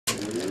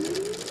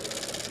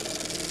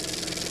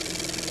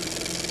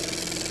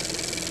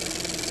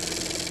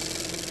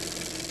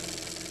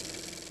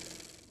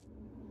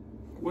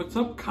What's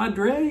up,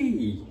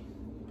 cadre?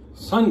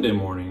 Sunday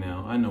morning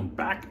now. I know,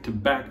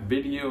 back-to-back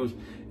videos.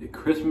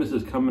 Christmas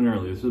is coming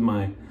early. This is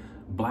my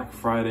Black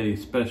Friday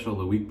special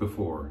the week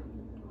before.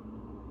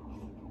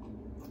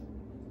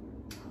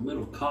 A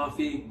little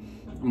coffee.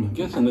 I'm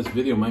guessing this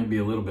video might be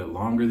a little bit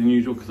longer than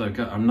usual because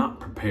I'm not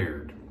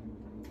prepared.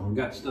 I've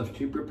got stuff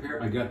to prepare.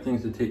 I got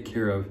things to take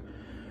care of.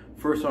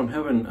 First, I'm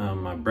having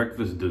my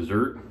breakfast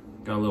dessert.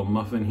 Got a little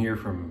muffin here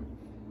from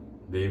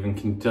Dave in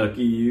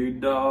Kentucky, you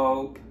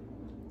dog.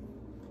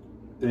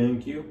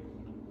 Thank you.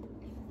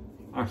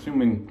 I'm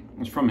assuming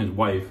it's from his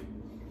wife.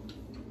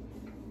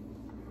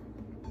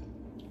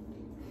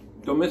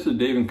 So Mrs.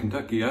 Dave in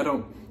Kentucky,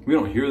 we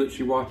don't hear that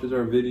she watches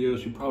our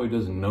videos. She probably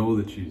doesn't know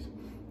that she's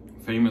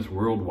famous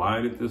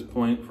worldwide at this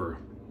point for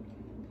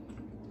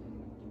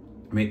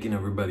making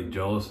everybody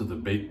jealous of the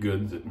baked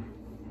goods that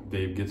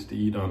Dave gets to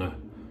eat on a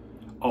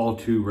all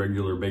too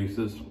regular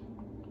basis.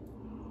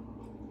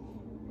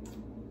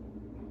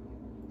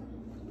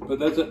 But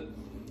that's it.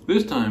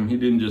 This time he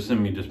didn't just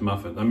send me just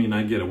muffins. I mean,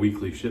 I get a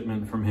weekly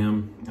shipment from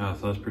him, so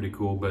that's pretty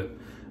cool. But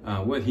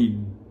what he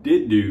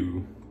did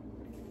do,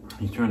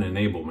 he's trying to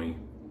enable me,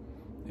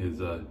 is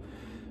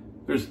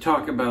there's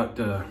talk about,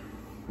 I'm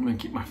gonna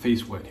keep my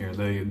face wet here,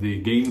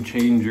 the Game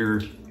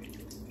Changer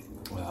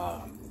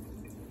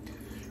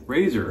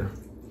razor.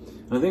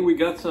 And I think we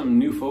got some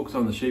new folks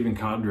on the Shaving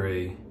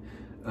Cadre,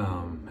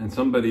 and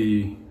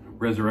somebody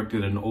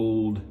resurrected an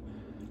old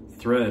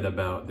thread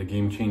about the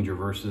Game Changer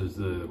versus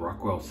the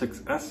Rockwell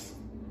 6S.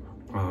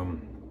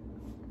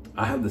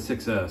 I have the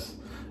 6S.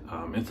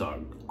 It's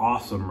an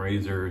awesome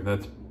razor.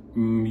 That's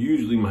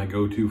usually my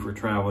go-to for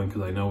traveling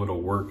because I know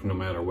it'll work no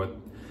matter what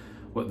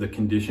the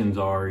conditions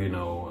are, you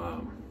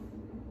know,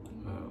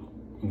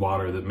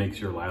 water that makes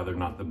your lather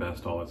not the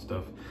best, all that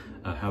stuff.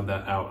 I have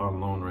that out on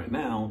loan right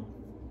now.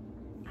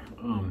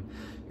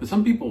 But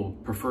some people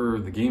prefer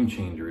the Game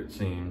Changer, it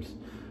seems.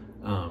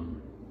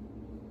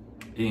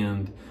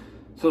 And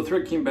so the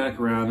thread came back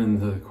around,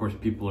 and of course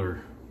people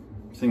are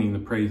singing the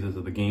praises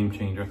of the Game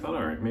Changer. I thought,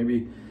 all right,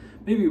 maybe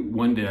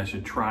one day I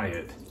should try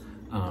it.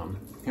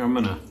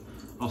 Here,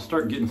 I'll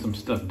start getting some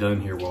stuff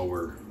done here while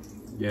we're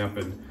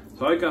yapping.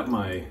 So I got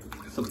my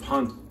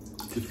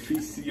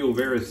Pontificio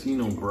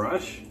Veracino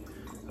brush.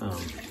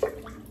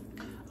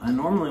 I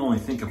normally only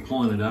think of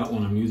pulling it out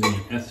when I'm using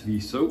an SV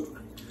soap.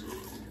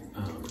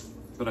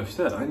 But I've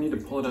said I need to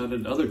pull it out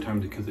at other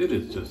times because it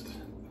is just,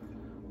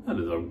 that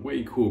is a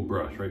way cool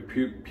brush, right?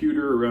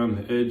 Pewter around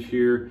the edge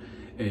here.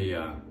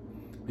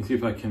 Let me see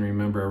if I can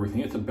remember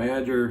everything. It's a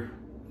Badger.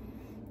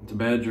 It's a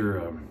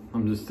Badger.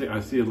 I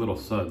see a little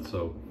sud,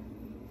 so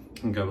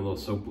I've got a little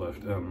soap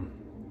left.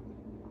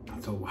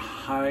 It's a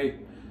high,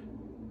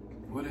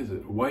 what is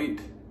it?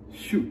 White,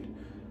 shoot.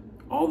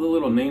 All the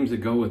little names that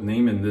go with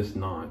naming this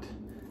knot,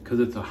 because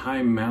it's a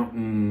high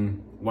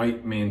mountain,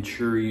 white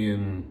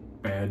Manchurian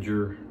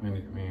Badger.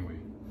 Anyway.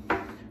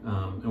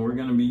 And we're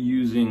going to be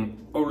using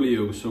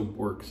Oleo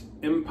Soapworks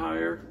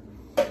Empire.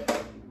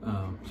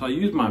 So I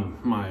use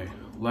my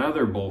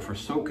lather bowl for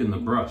soaking the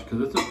brush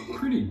because it's a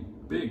pretty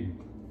big,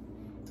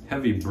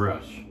 heavy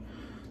brush.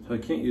 So I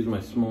can't use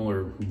my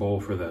smaller bowl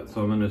for that.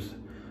 So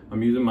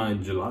I'm using my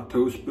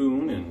gelato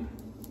spoon and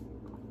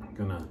I'm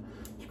gonna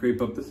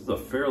scrape up. This is a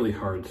fairly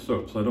hard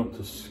soap, so I don't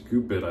just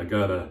scoop it. I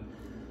gotta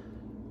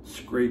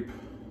scrape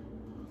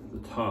the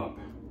top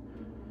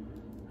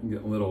and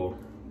get a little.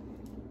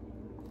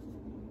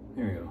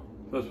 Here we go.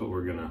 That's what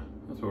we're gonna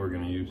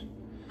use.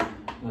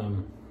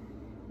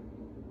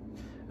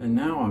 And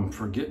now I'm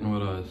forgetting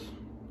what I was.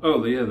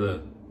 Oh yeah,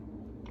 the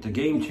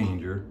Game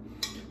Changer.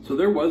 So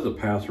there was a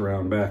pass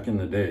around back in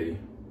the day.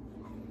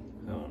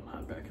 Oh,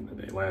 not back in the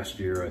day. Last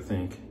year, I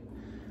think.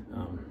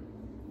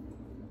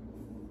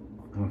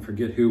 I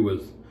forget who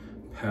was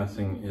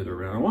passing it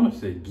around. I want to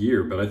say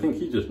Gear, but I think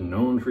he's just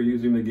known for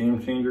using the Game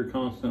Changer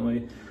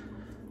constantly.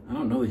 I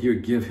don't know that he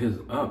would give his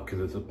up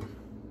because it's a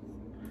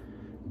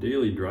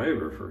daily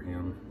driver for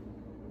him.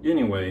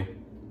 Anyway,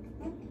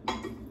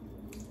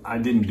 I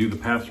didn't do the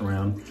pass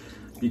around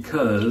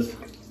because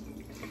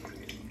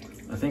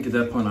I think at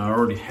that point I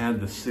already had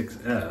the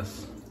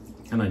 6S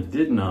and I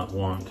did not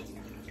want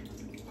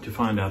to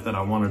find out that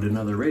I wanted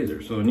another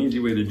razor. So an easy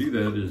way to do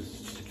that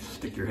is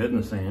stick your head in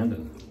the sand.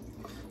 And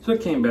so it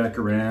came back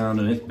around,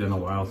 and it's been a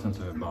while since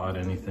I bought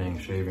anything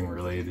shaving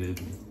related,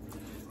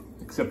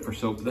 except for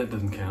soap. That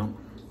doesn't count.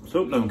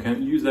 Soap don't count.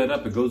 You use that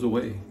up, it goes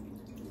away,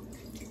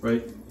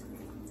 right?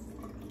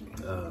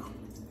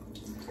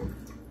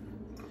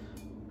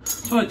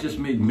 So I just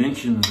made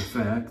mention of the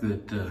fact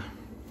that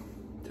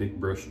take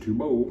brush to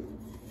bowl.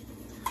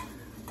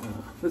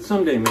 But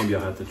someday maybe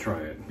I'll have to try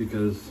it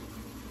because,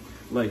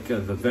 like the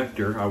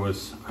Vector, I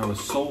was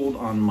sold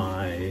on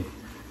my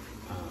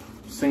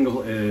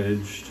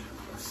single-edged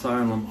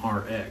Asylum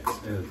RX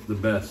as the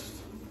best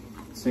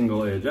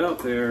single edge out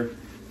there.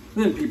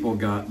 Then people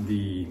got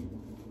the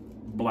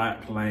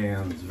Black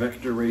Lands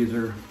Vector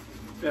razor.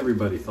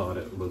 Everybody thought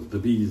it was the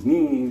bee's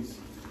knees.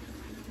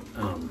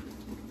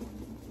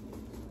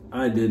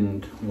 I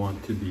didn't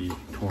want to be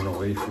torn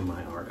away from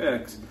my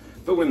RX,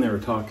 But when they were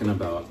talking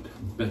about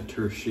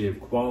better shave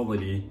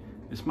quality,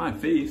 it's my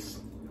face.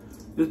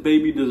 This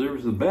baby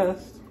deserves the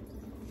best.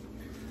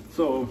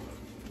 So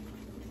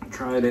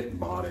tried it,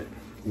 bought it,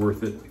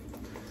 worth it.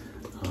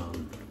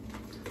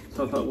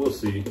 So I thought we'll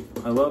see.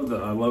 I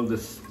love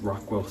this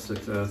Rockwell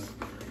 6S,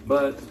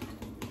 but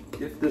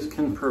if this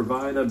can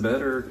provide a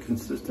better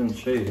consistent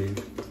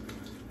shave,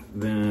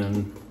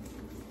 then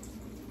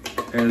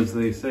as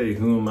they say,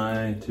 who am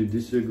I to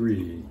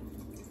disagree?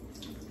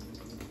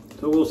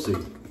 So we'll see.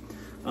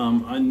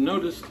 I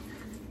noticed,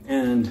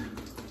 and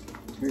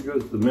here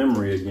goes the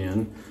memory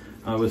again.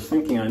 I was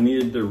thinking I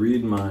needed to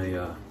read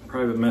my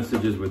private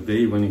messages with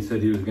Dave when he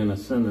said he was going to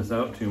send this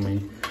out to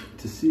me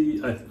to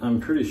see. I'm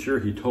pretty sure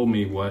he told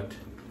me what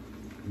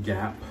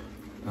gap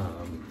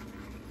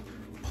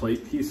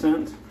plate he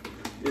sent.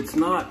 It's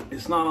not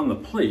on the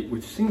plate,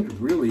 which seemed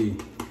really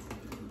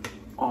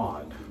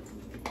odd.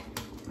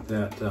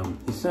 That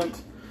he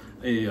sent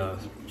a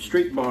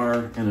straight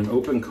bar and an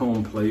open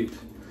comb plate.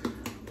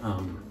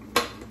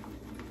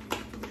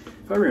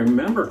 If I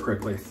remember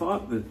correctly, I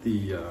thought that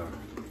the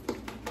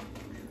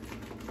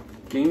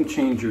Game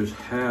Changers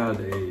had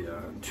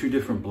two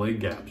different blade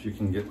gaps you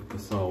can get with the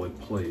solid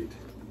plate,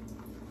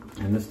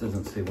 and this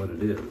doesn't say what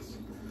it is.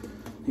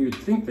 You would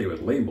think they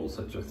would label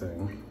such a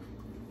thing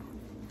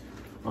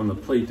on the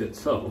plate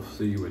itself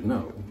so you would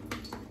know.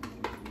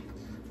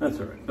 That's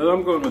all right, but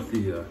I'm going with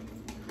the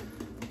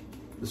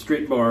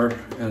straight bar.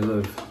 As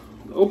the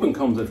open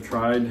combs I've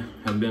tried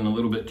have been a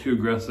little bit too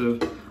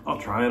aggressive. I'll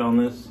try it on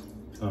this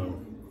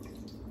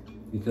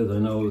because I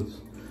know it's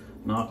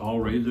not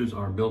all razors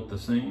are built the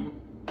same.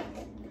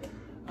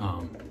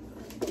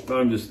 But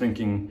I'm just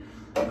thinking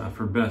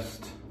for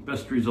best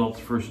results,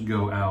 first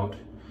go out.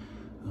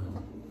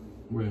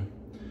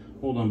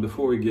 Hold on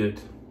before we get,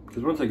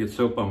 because once I get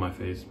soap on my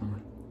face,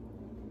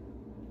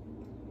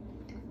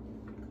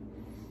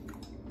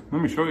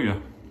 let me show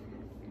you.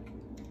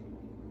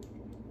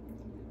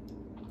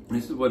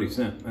 This is what he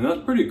sent, and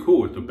that's pretty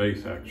cool with the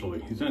base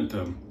actually. He sent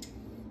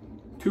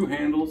 2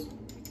 handles.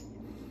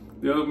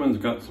 The other one's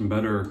got some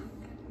better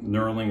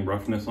knurling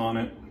roughness on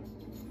it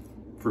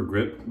for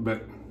grip,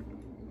 but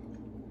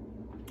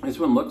this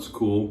one looks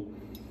cool.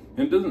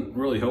 And it doesn't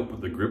really help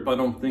with the grip, I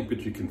don't think, but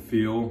you can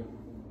feel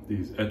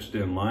these etched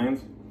in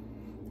lines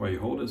while you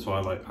hold it, so I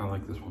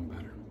like this one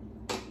better.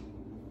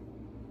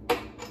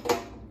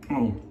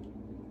 Oh,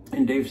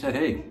 and Dave said,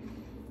 hey,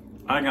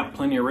 I got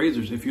plenty of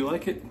razors. If you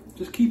like it,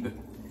 just keep it.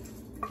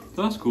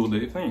 So that's cool,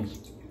 Dave, thanks.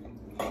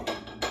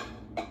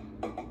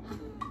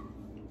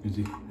 Is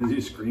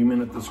he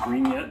screaming at the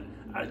screen yet?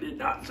 I did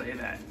not say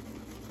that.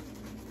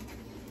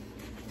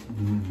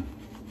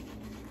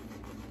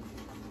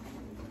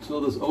 So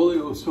this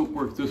Oleo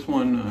Soapworks, this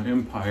one,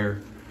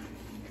 Empire,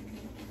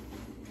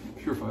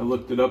 I'm sure if I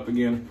looked it up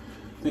again,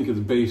 I think it's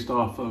based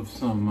off of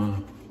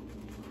some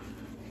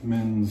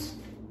men's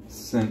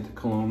scent,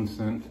 cologne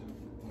scent,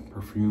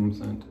 perfume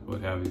scent,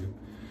 what have you.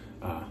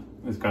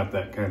 It's got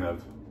that kind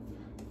of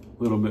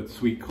little bit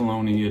sweet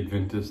cologne-y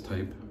Adventus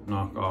type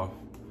knockoff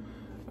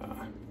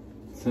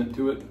scent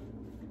to it.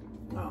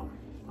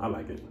 I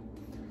like it.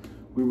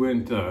 We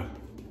went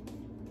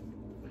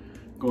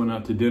going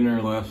out to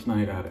dinner last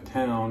night out of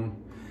town,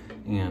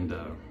 and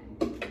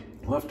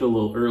left a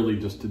little early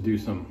just to do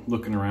some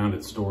looking around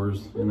at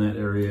stores in that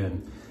area,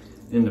 and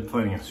ended up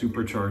finding a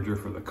supercharger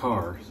for the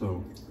car,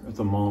 so at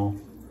the mall.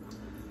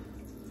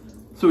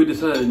 So we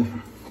decided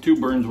 2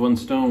 birds, 1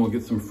 stone. We'll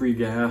get some free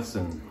gas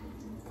and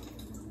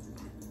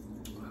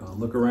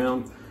look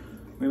around.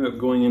 We ended up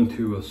going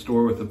into a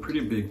store with a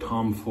pretty big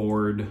Tom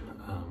Ford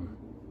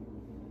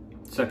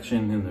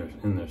section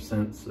in their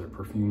scents, their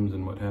perfumes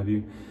and what have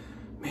you.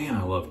 Man,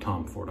 I love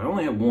Tom Ford. I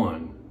only have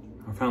 1.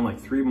 I found like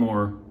 3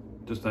 more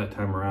just that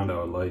time around I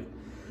would like.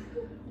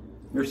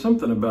 There's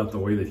something about the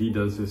way that he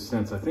does his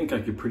scents. I think I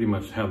could pretty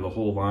much have the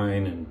whole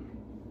line in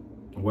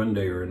one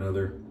day or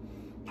another.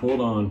 Hold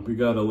on, we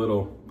got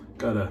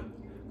gotta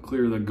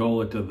clear the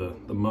gullet of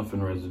the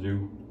muffin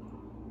residue.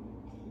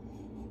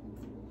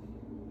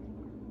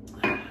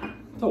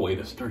 It's a way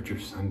to start your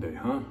Sunday,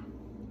 huh?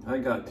 I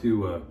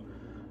gotta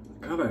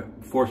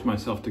force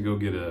myself to go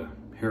get a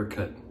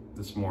haircut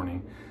this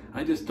morning.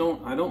 I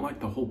don't like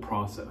the whole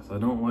process. I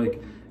don't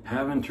like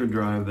having to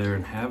drive there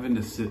and having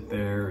to sit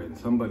there and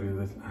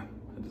I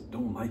just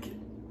don't like it.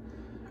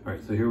 All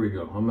right, so here we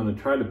go. I'm gonna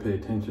try to pay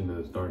attention to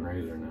this darn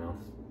razor now.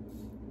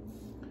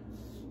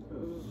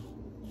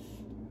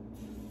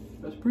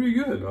 That's pretty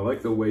good. I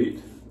like the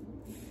weight.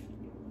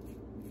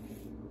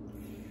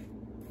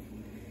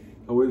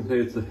 I wouldn't say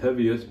it's the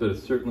heaviest, but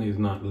it certainly is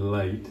not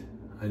light.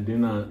 I do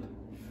not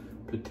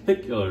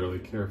particularly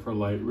care for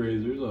light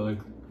razors.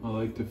 I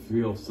like to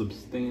feel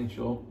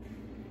substantial.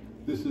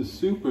 This is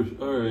super,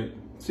 all right.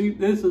 See,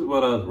 this is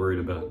what I was worried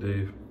about,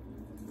 Dave.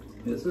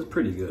 This is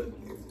pretty good.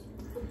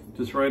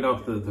 Just right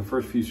off the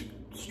first few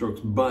strokes,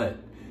 but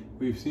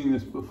we've seen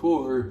this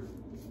before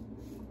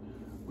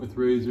with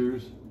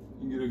razors.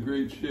 You get a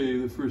great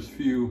shave the first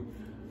few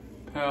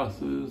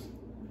passes,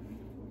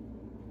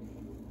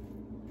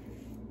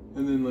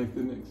 and then like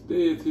the next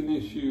day it's an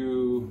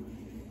issue,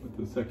 with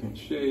the second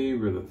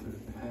shave or the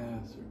third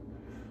pass.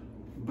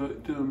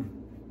 But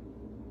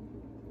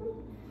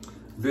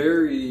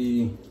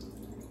very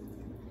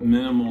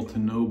minimal to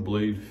no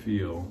blade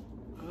feel.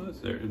 Oh, it's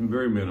there. It's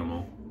very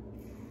minimal.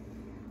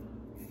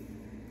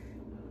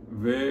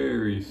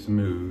 Very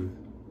smooth.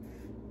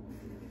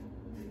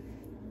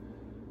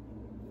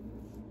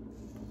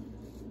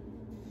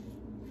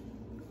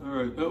 All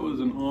right, that was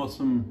an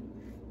awesome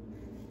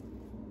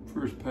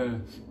first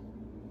pass.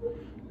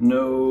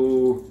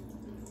 No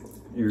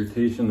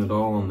irritation at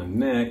all on the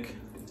neck.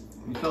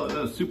 You tell that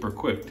was super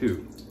quick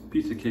too.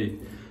 Piece of cake.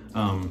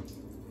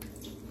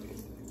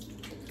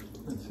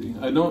 Let's see.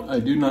 I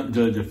do not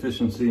judge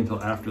efficiency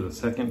until after the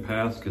second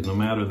pass, because no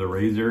matter the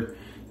razor,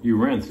 you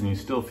rinse and you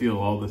still feel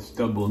all the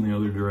stubble in the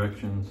other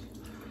directions.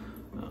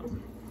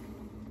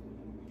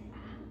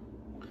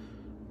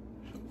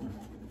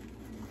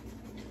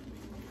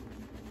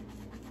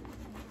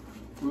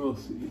 We'll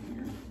see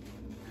here.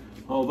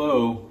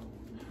 Although,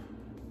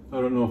 I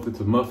don't know if it's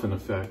a muffin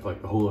effect,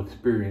 like the whole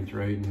experience,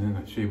 right? And then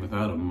I shave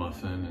without a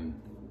muffin and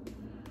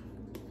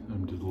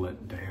I'm just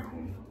let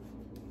down.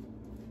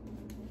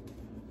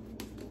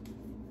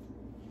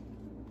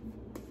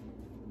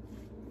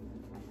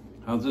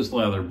 How's this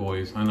lather,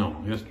 boys? I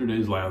know,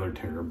 yesterday's lather,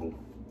 terrible.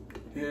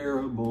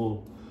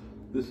 Terrible.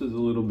 This is a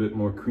little bit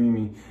more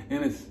creamy.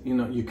 And it's, you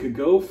know, you could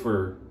go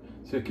for,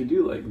 so I could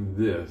do like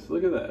this.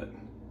 Look at that.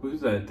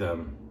 Who's that?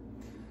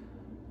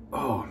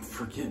 Oh, I'm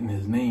forgetting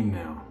his name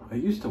now. I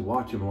used to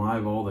watch him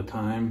live all the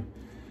time.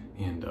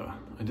 And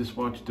I just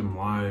watched him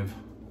live,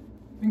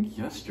 I think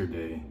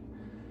yesterday.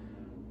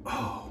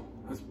 Oh,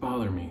 that's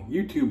bothering me.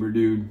 YouTuber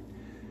dude.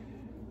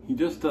 He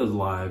just does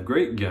live.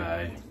 Great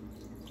guy.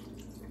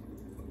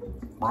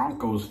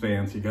 Broncos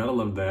fans, you gotta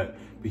love that.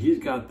 But he's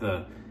got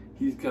the,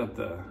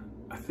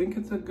 I think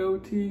it's a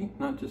goatee,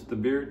 not just the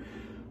beard.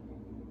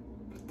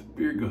 But the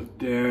beard goes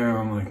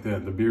down like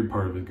that. The beard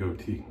part of his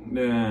goatee,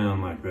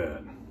 down like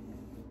that.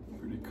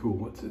 Pretty cool.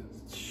 What's it?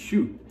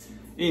 Shoot.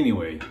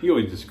 Anyway, he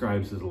always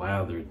describes his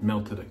lather as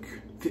melted,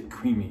 thick,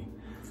 creamy,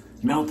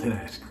 melted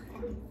ice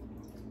cream.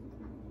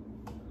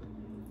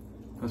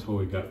 That's what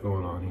we got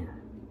going on here.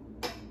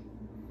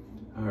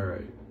 All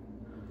right.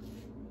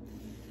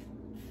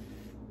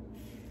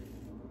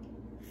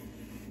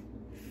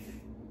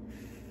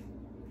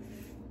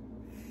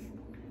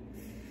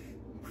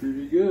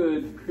 Pretty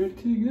good,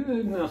 pretty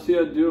good. Now see,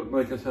 I do it,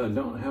 like I said, I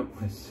don't have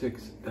my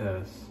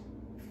 6S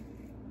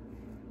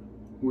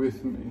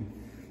with me.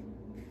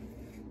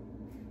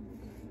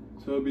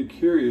 So I'd be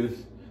curious,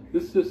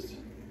 this just,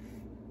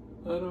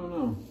 I don't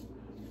know.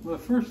 My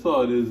first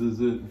thought is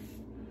it,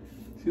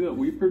 see that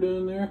weeper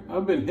down there?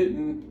 I've been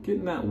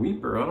getting that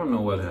weeper, I don't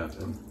know what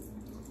happened.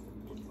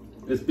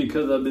 It's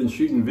because I've been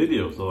shooting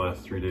videos the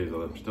last 3 days that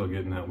I'm still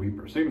getting that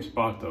weeper. Same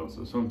spot though,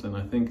 so something,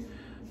 I think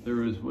there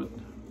was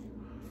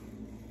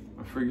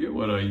I forget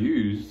what I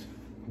used.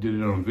 Did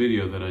it on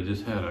video that I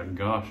just had a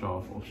gosh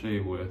awful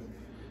shave with.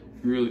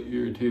 Really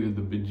irritated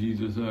the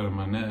bejesus out of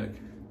my neck.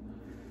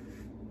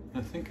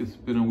 I think it's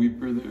been a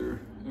weeper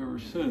there ever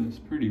since,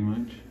 pretty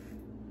much.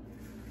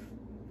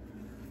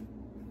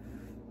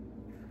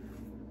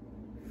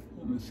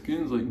 And the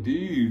skin's like,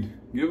 dude,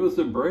 give us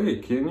a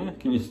break, can you?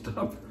 Can you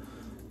stop?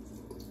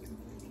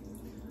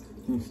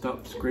 Can you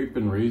stop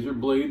scraping razor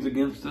blades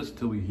against us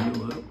till we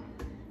heal up?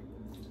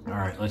 All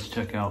right, let's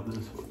check out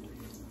this.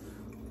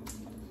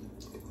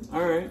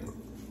 All right,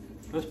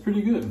 that's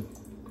pretty good.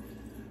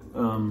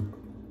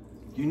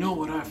 You know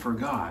what I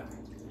forgot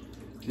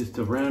is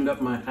to round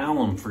up my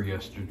alum from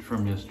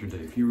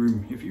yesterday. If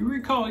you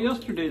recall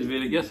yesterday's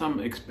video, I guess I'm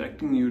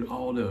expecting you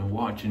all to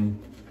watch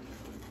and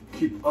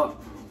keep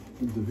up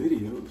with the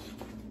videos.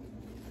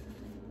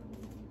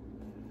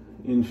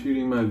 In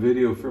shooting my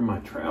video for my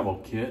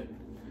travel kit,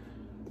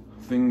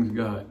 things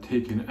got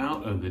taken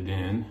out of the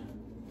den,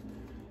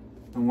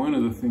 and one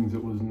of the things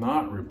that was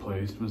not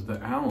replaced was the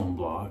alum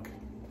block.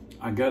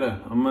 I'm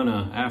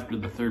gonna, after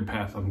the third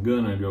pass, I'm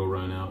gonna go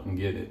run out and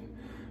get it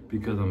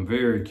because I'm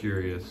very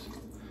curious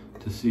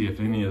to see if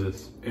any of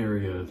this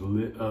area is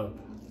lit up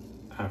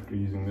after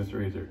using this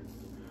razor,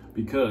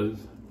 because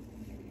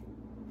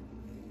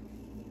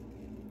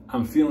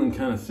I'm feeling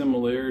kind of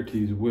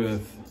similarities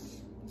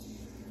with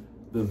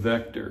the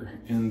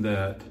Vector in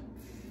that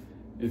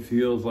it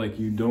feels like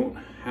you don't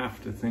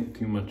have to think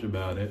too much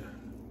about it.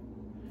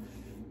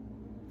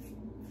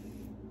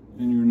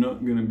 And you're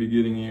not going to be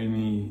getting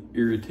any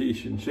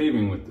irritation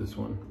shaving with this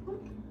one.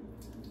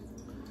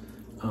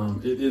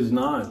 It is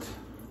not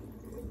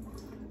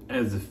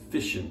as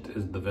efficient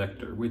as the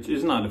Vector, which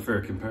is not a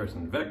fair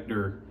comparison.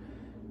 Vector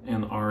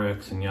and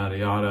RX and yada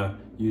yada,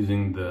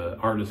 using the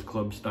Artist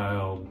Club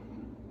style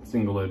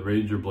single head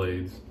razor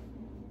blades.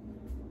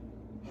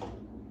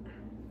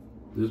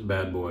 This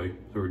bad boy,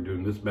 so we're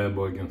doing this bad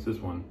boy against this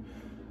one.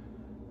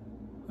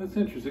 That's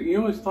interesting. You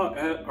always thought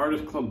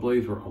Artist Club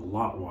blades were a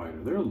lot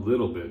wider. They're a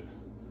little bit,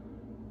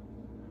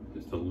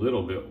 just a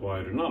little bit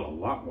wider, not a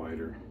lot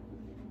wider.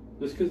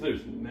 Just because they're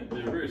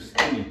very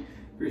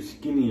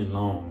skinny and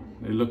long.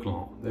 They look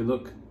long. They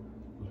look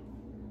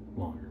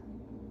longer.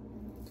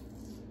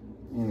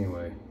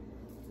 Anyway,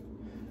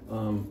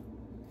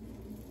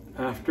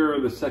 after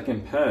the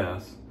second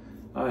pass,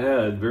 I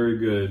had very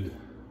good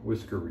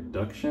whisker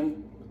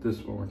reduction. This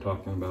is what we're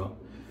talking about.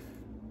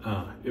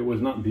 It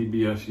was not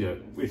BBS yet,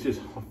 which is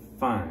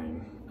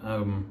fine.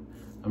 I'm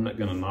not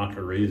gonna knock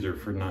a razor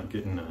for not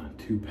getting a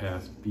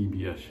 2-pass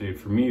BBS shave.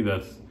 For me,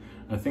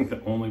 I think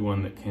the only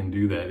one that can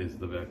do that is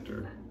the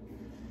Vector.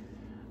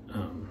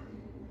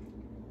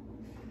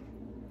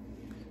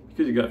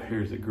 Because you got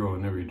hairs that grow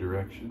in every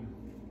direction.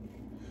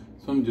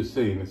 So I'm just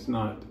saying it's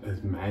not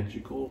as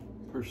magical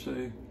per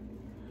se.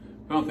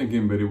 I don't think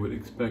anybody would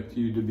expect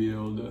you to be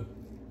able to.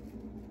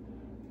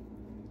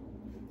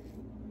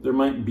 There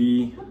might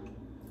be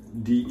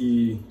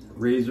DE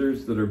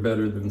razors that are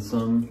better than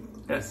some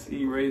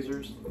SE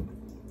razors.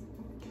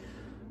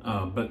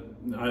 But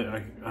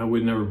I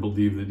would never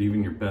believe that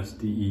even your best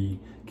DE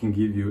can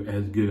give you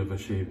as good of a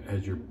shave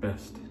as your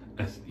best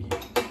SE.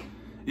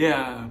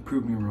 Yeah,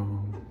 prove me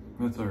wrong.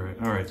 That's all right.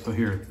 All right, so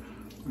here,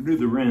 we'll do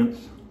the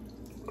rinse.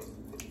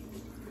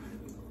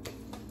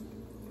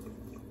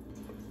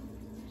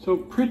 So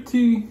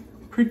pretty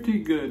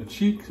good.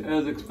 Cheeks,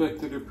 as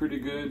expected, are pretty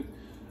good.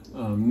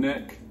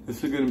 Neck,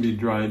 this is gonna be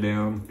dry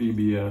down,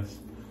 BBS.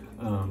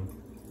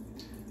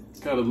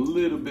 Got a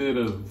little bit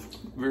of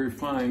very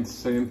fine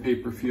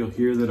sandpaper feel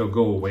here that'll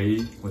go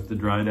away with the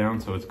dry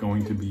down, so it's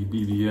going to be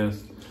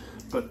BBS.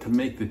 But to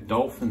make the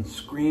dolphin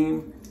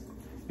scream,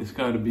 it's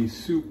gotta be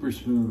super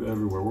smooth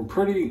everywhere. We're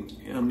pretty,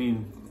 I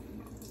mean,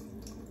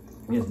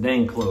 it's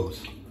dang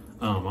close.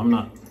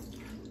 The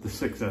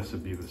 6S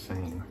would be the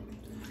same.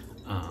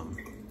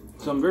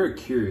 So I'm very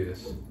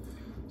curious,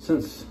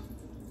 since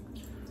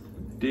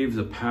Dave's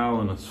a pal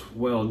and a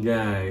swell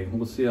guy,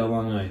 we'll see how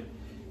long I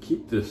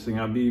keep this thing.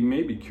 I'd be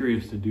maybe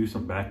curious to do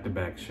some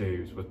back-to-back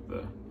shaves with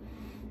the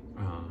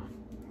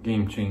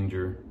Game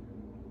Changer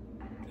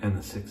and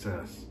the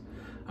 6S.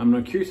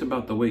 I'm curious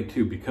about the weight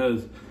too,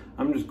 because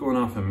I'm just going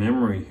off of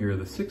memory here.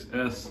 The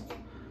 6S,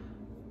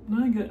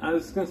 I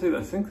was gonna say that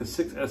I think the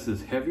 6S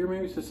is heavier,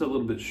 maybe it's just a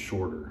little bit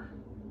shorter.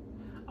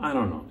 I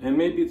don't know, and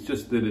maybe it's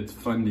just that it's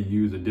fun to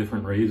use a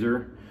different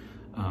razor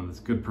that's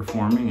good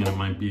performing, and it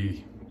might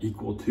be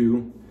equal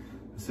to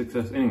the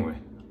 6S. Anyway,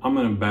 I'm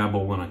gonna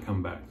babble when I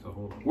come back, so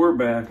hold on. We're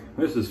back.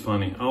 This is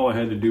funny. All I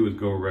had to do was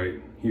go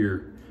right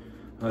here.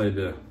 I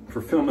had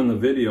for filming the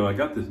video, I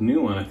got this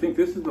new one. I think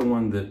this is the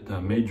one that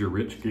Major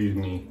Rich gave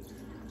me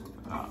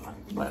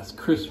last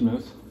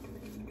Christmas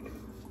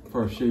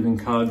for our Shaving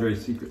Cadre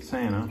Secret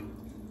Santa.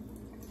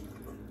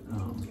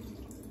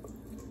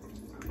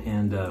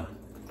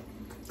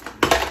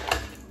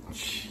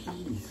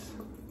 Jeez,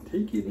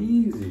 take it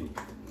easy.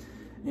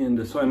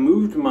 And so I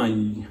moved my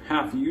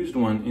half-used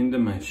one into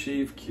my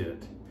shave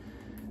kit.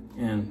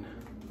 And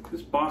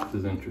this box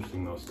is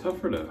interesting though. It's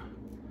tougher to,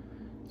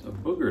 it's a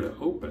booger to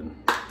open.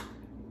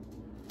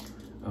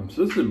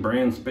 So this is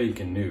brand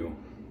spanking new.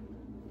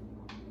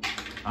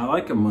 I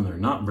like them when they're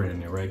not brand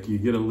new, right? You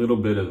get a little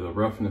bit of the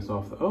roughness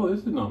off the, oh, this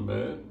is not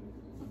bad.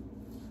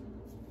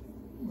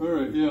 All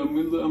right, yeah, I'm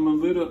a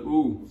little,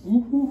 ooh,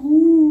 ooh, ooh,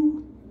 ooh.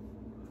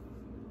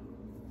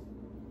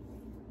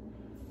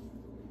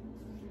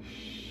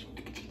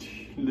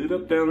 Lit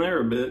up down there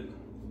a bit.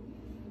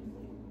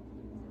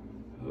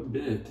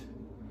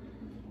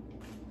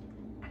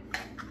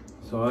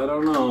 So I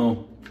don't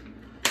know,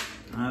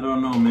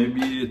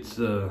 maybe it's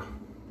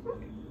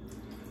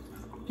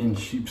in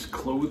sheep's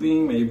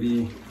clothing,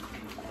 maybe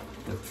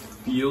it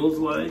feels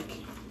like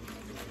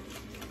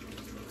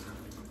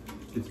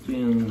it's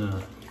being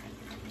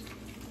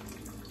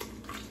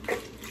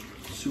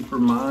super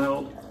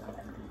mild.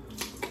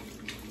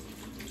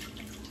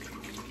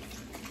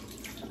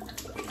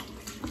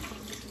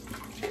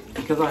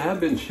 Because I have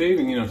been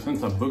shaving, you know,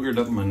 since I boogered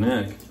up my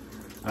neck,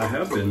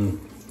 I've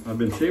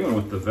been shaving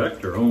with the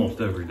Vector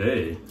almost every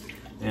day,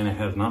 and it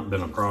has not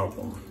been a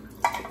problem.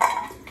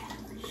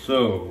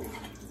 So,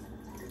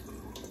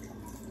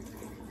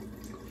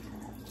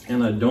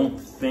 and I don't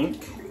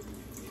think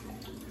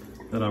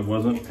that I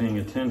wasn't paying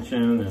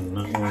attention and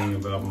not worrying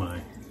about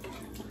my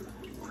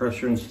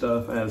pressure and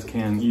stuff, as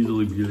can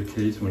easily be the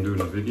case when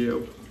doing a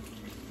video.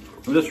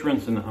 I'm just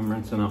rinsing out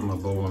my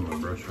bowl and my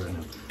brush right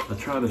now. I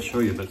try to show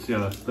you, but see, I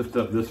lift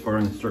up this far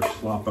and it starts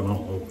slopping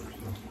all over. So.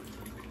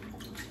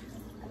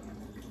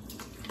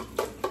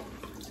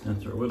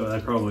 That's right. What I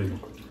probably,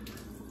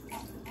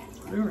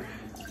 whatever.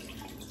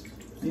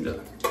 Need a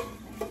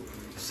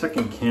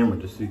second camera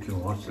just so you can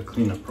watch the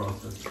cleanup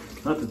process.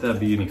 Not that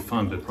that'd be any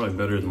fun, but probably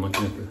better than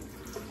looking at the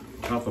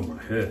top of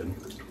my head.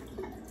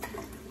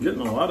 I'm getting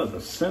a lot of the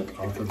scent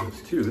off of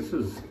this too. This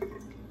is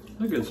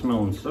a good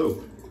smelling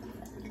soap.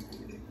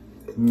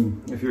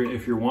 If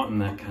you're wanting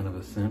that kind of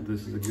a scent,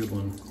 this is a good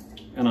one.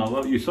 And I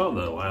love, you saw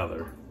the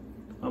lather.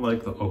 I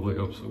like the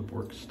Oleo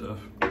Soapworks stuff.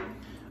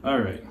 All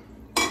right,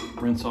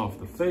 rinse off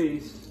the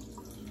face.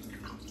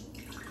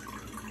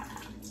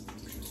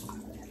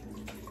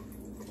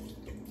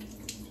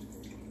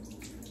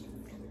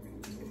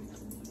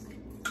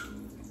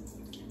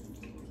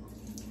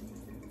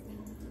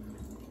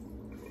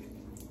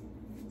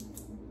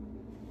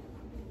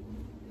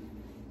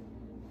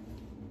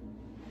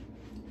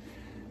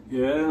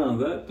 Yeah,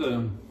 that,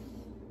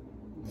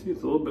 see,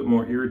 it's a little bit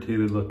more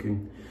irritated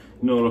looking.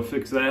 You know what'll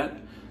fix that?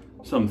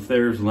 Some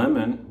Thayer's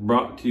Lemon,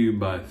 brought to you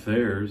by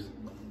Thayer's.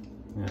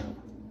 Yeah.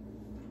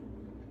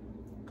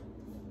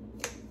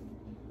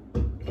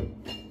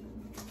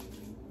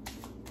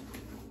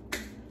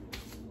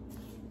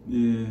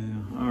 Yeah,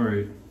 all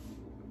right.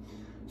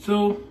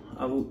 So,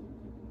 I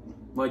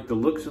like the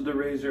looks of the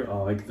razor. I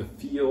like the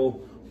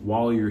feel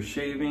while you're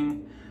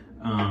shaving.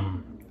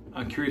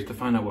 I'm curious to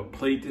find out what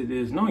plate it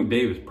is. Knowing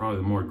Dave is probably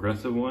the more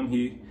aggressive one.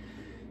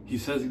 He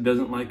says he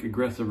doesn't like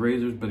aggressive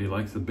razors, but he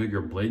likes the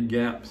bigger blade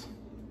gaps.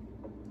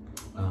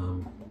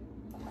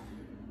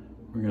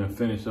 We're gonna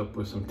finish up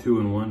with some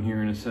 2-in-1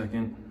 here in a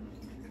second.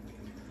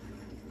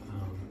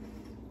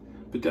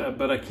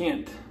 But I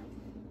can't,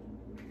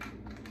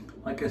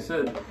 like I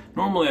said,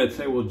 normally I'd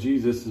say, well,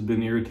 geez, this has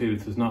been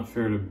irritated, so it's not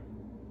fair to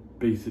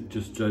base it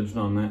just judged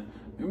on that.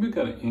 Maybe we've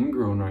got an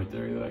ingrown right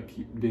there that I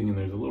keep digging.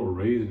 There's a little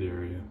raised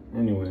area.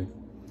 Anyway.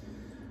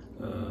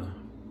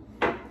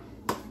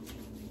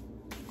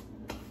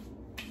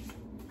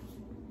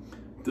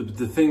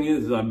 The thing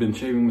is, I've been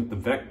shaving with the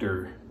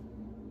Vector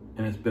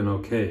and it's been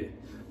okay.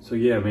 So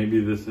yeah,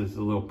 maybe this is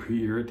a little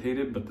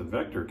pre-irritated, but the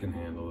Vector can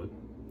handle it.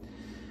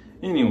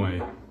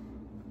 Anyway,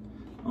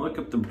 I'll look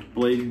up the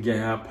blade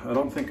gap. I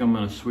don't think I'm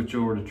gonna switch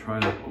over to try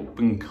the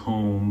open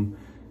comb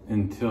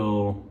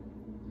until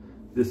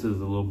this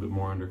is a little bit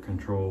more under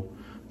control.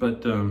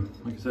 But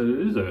like I said, it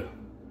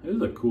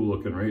is a cool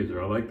looking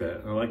razor. I like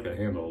that. I like that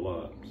handle a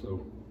lot.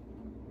 So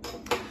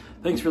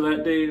thanks for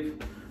that, Dave.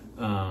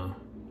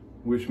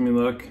 Wish me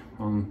luck.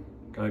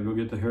 Gotta go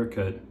get the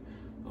haircut.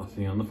 I'll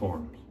see you on the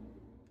forums.